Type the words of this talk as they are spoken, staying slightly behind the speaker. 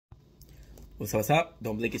What's up?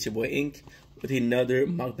 Don't blink, it's your boy Ink with another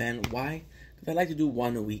mukbang. Why? Because I like to do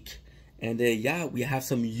one a week. And yeah, we have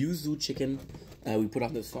some yuzu chicken we put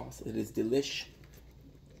on the sauce. It is delish.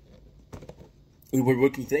 We were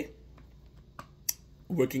working today.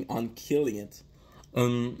 Working on killing it.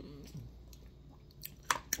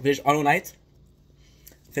 Finished all night.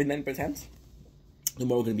 39%.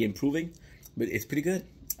 Tomorrow we're going to be improving. But it's pretty good.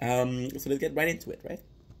 So let's get right into it, right?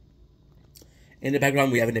 In the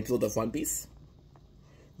background, we have an episode of One Piece,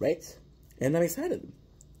 right? And I'm excited.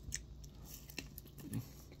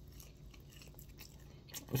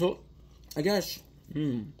 So, I guess,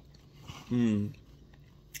 yuzu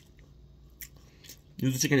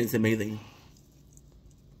chicken is amazing.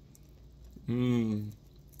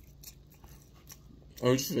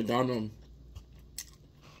 Oh, this is a down one.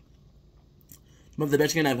 Some of the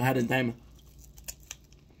best chicken I've had in time.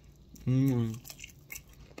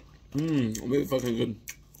 Really fucking good.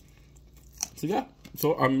 So yeah,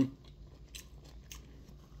 so oh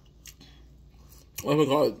my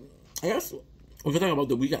god, I guess we're talking about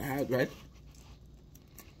the week I had, right?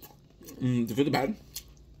 The good, the bad,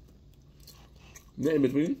 the in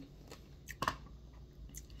between.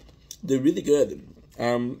 They're really good.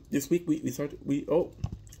 This week there's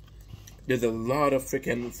a lot of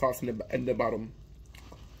freaking sauce in the bottom.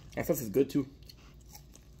 That sauce is good too.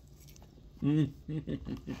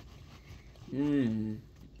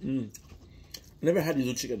 Never had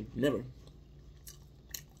yuzu chicken. Never.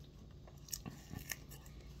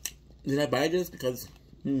 Did I buy this because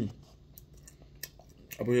I'm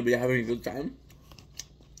gonna be having a good time?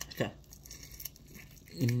 Okay.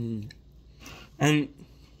 And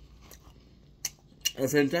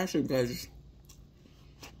it's fantastic because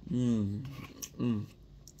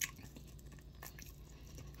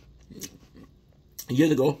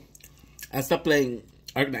years ago I stopped playing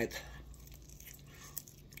Arknight.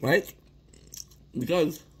 Right?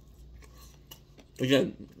 Because,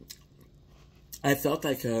 again, I felt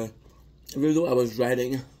like, even though I was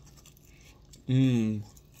writing, I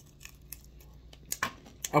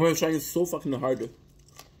was trying so fucking hard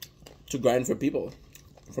to grind for people,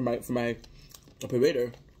 for my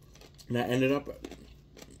operator, and I ended up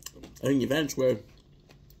having events where it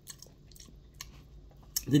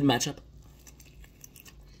didn't match up.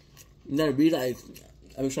 And then I realized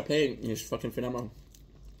I was playing, it's fucking phenomenal.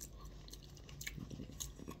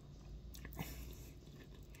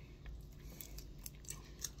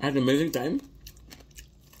 I had an amazing time,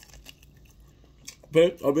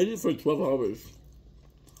 but already for 12 hours.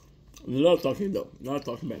 A lot of talking though, not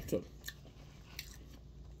talking back, so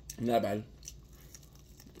not bad.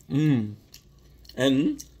 And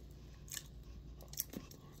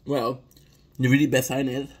well, the really best sign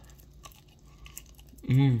is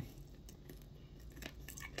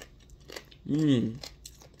we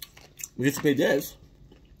just played this.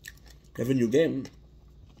 Have a new game,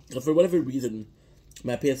 but for whatever reason,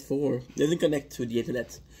 my PS4 doesn't connect to the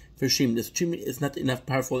internet for streaming. The streaming is not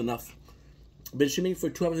powerful enough. Been streaming for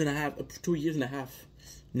 2 years and a half,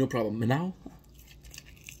 no problem. And now,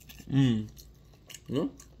 you know,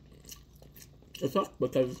 it sucks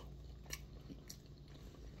because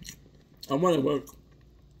I want to work.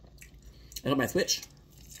 I got my Switch,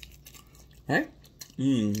 right?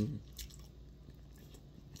 And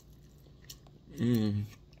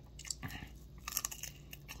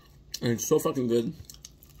it's so fucking good.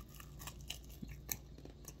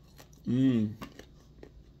 You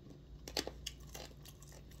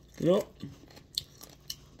know,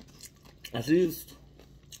 at least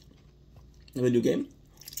in a new game.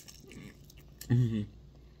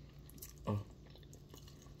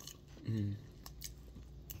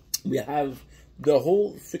 We have the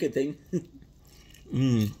whole freaking thing.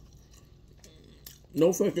 No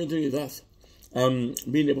freaking thing is us.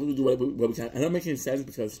 Being able to do what we can. I'm not making sense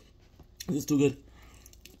because it's too good.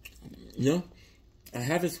 You know, I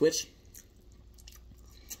have a Switch.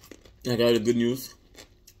 I got the good news.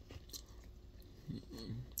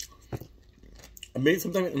 I made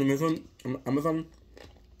sometime on Amazon.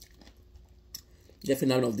 Get a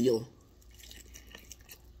phenomenal deal.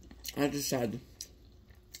 I just had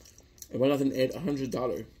a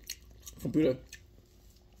 $1,800 computer.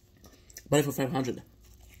 Bought it for $500.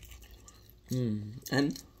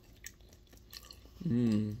 And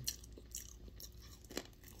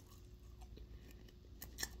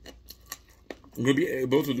I'm gonna be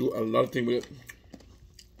able to do a lot of things with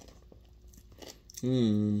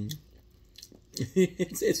it.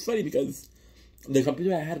 It's funny because the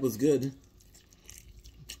computer I had was good.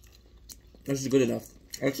 That's just good enough.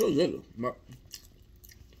 It's so good, but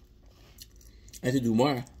I had to do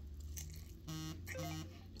more.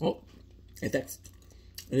 Oh, a text.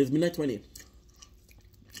 It is midnight 20.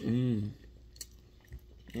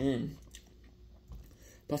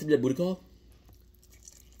 Possibly a booty call.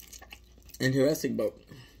 Interesting, but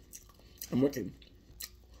I'm working.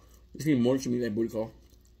 This means more to me than booty call.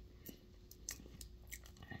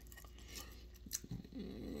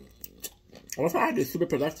 Also, I had a super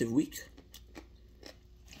productive week.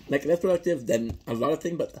 Like, less productive than a lot of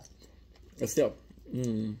things, but still.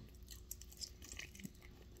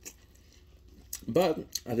 But,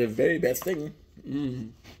 as the very best thing,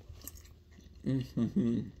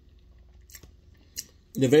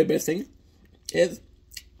 the very best thing is,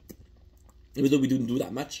 even though we didn't do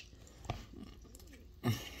that much,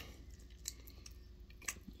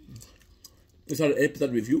 we started an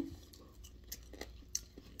episode review.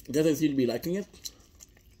 You guys seem to be liking it.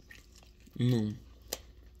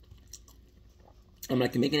 I'm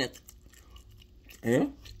like making it. Yeah?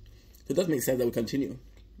 So it does make sense that we continue.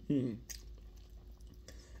 And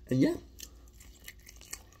yeah.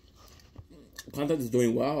 Content is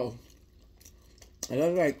doing well. I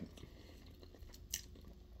got like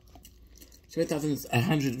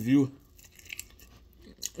 7,100 views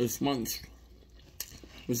this month.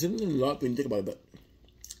 Which isn't a lot when you think about it, but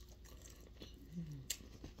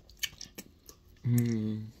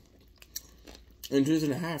in 2 years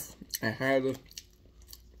and a half, I had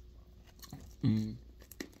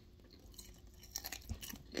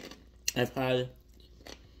I've had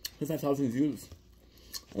 5,000 views.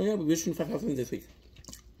 Oh yeah, we're reaching 5,000 this week.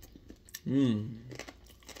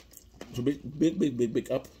 So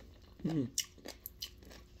big up.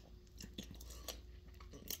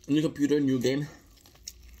 New computer, new game,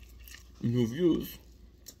 new views,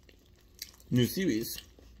 new series.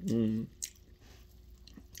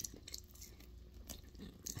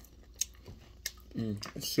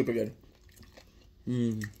 It's super good.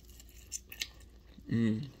 You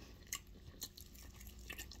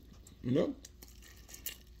know?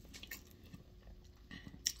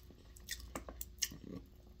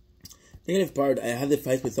 Negative part, I had to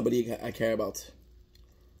fight with somebody I care about.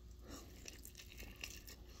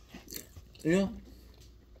 You know?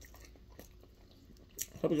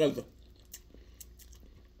 Because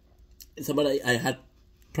it's somebody I had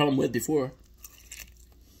problem with before.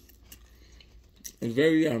 It's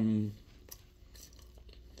very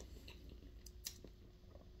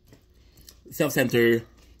self-centered.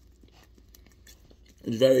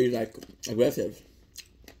 It's very like aggressive.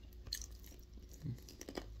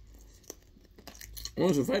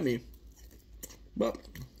 Wants to fight me, but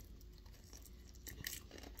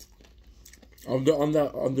under all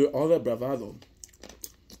that bravado,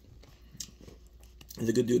 he's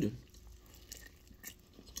a good dude.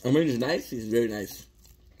 I mean, he's nice. He's very nice.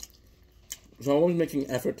 So I'm always making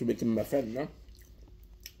effort to make him my friend. No,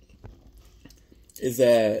 his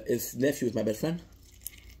nephew is my best friend.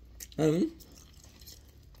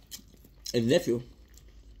 His nephew,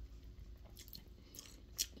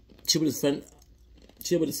 chill with his friend.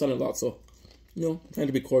 Chill with his son a lot, so you know, trying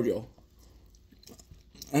to be cordial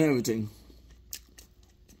and everything.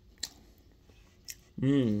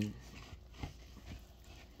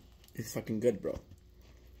 It's fucking good, bro.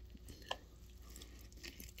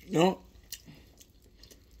 No,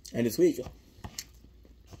 and this week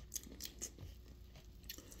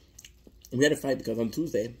we had a fight because on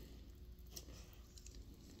Tuesday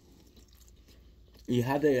he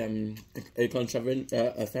had a controversy,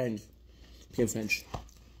 a friend became French,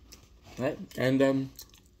 right? And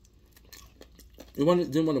he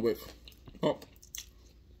didn't want to work. Oh,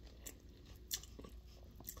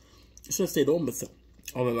 you should have stayed home, but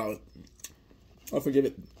I'll allow it. I'll forgive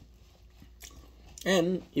it.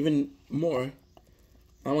 And even more,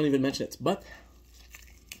 I won't even mention it. But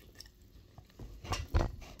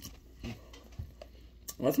I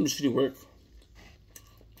had some shitty work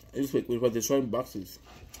this week with destroying boxes.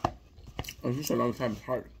 It's just a long time. It's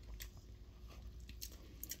hard.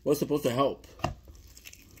 What's supposed to help?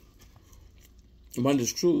 One of the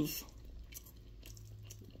screws,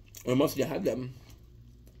 and most of you had them.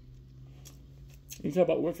 It's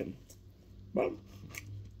about working. But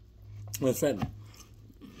my friend.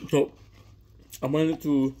 So I wanted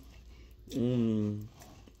to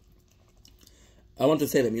I want to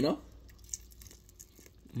save him, you know?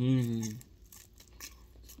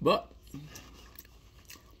 But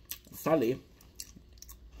sadly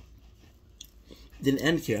didn't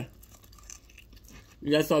end here.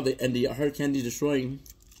 You guys saw the hard candy destroying.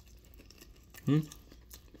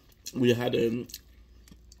 We had I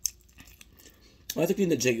had to clean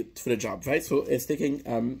the jig for the job, right? So it's taking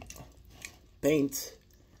paint,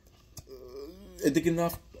 it's taking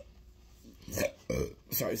off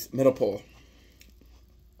sorry, metal pole.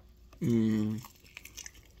 And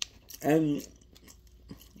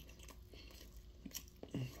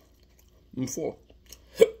I'm full.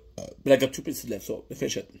 But I got 2 pieces left, so I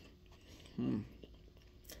finish it.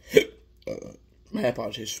 My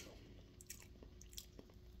apologies.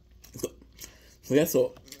 So yeah,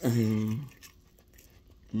 so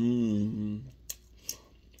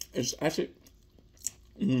it's actually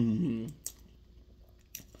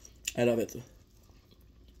I love it.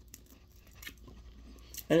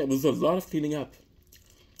 And it was a lot of cleaning up.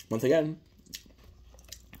 Once again,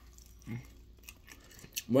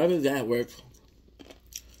 whenever the guy at work,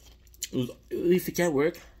 if he can't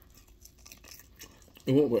work,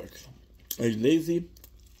 it won't work. He's lazy.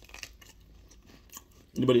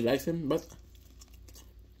 Nobody likes him, but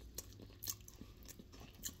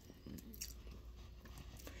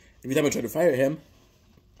every time I try to fire him,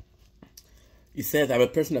 he says I'm a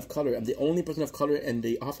person of color. I'm the only person of color in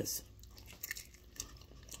the office.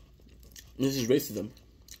 This is racism.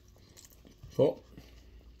 So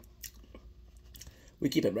we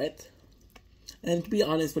keep it, right? And to be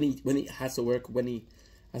honest, when he has to work, when he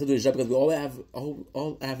has to do his job, because we all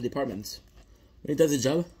have departments. When he does his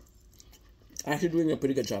job, actually doing a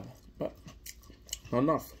pretty good job, but not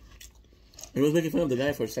enough. He was making fun of the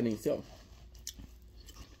guy for standing still.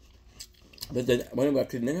 But then when we were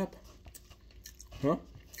cleaning up,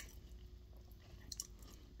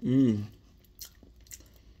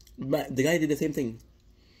 But the guy did the same thing,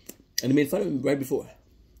 and he made fun of him right before.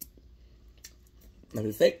 That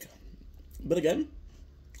was fake, but again,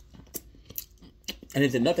 and he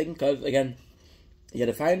did nothing because again, he had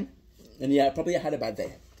a fine, and yeah, probably had a bad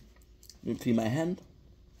day. Let me clean my hand.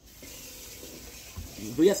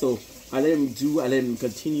 But yeah, so I let him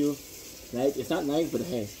continue. Right? It's not nice, but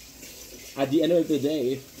hey, at the end of the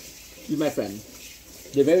day, he's my friend.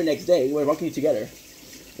 The very next day, we're walking together,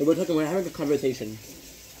 and we're having a conversation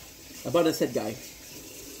about a said guy.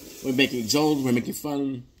 We're making jokes, we're making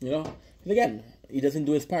fun, you know. And again, he doesn't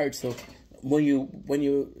do his part, so when you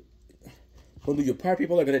do your part,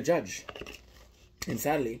 people are gonna judge. And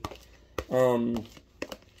sadly, will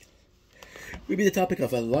be the topic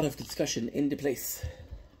of a lot of discussion in the place.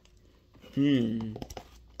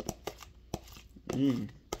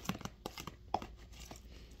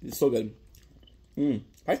 It's so good.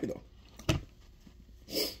 Spicy though.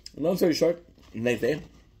 Long story short, next day.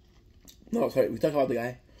 No, sorry, we talked about the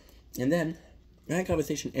guy. And then we had a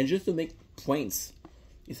conversation, and just to make points,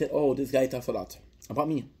 he said, oh, this guy talks a lot about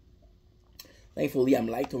me. Thankfully, I'm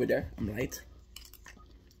light over there. I'm light.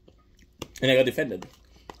 And I got defended.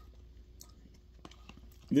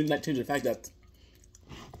 Did not change the fact that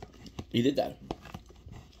he did that.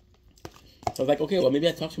 So I was like, okay, well, maybe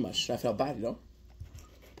I talked too much. I felt bad, you know?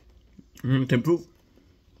 To improve.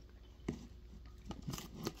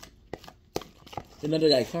 Another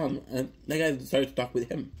guy come, and that guy started to talk with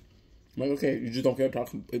him. I'm like, okay, you just don't care to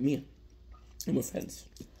talk with me. And we're friends.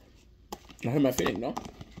 I hurt my feeling, no?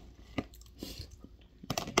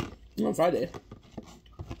 On Friday,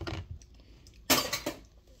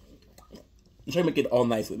 he's trying to make it all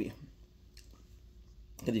nice with me.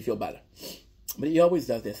 Because he feel bad. But he always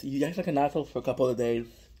does this. He acts like an asshole for a couple of days.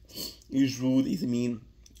 He's rude, he's mean.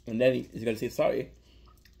 And then he's gonna say sorry.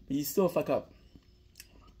 But he's still a fuck up.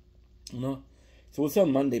 You know? So we'll see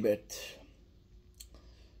on Monday, but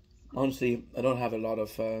honestly, I don't have a lot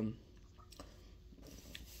of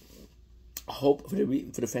hope for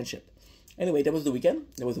the friendship. Anyway, that was the weekend.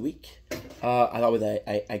 That was the week. As always,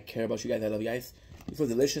 I care about you guys. I love you guys. This was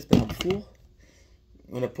delicious, but I'm full.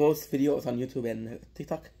 I'm gonna post videos on YouTube and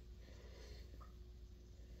TikTok.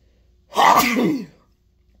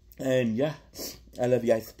 And yeah, I love you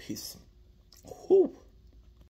guys. Peace. Whew.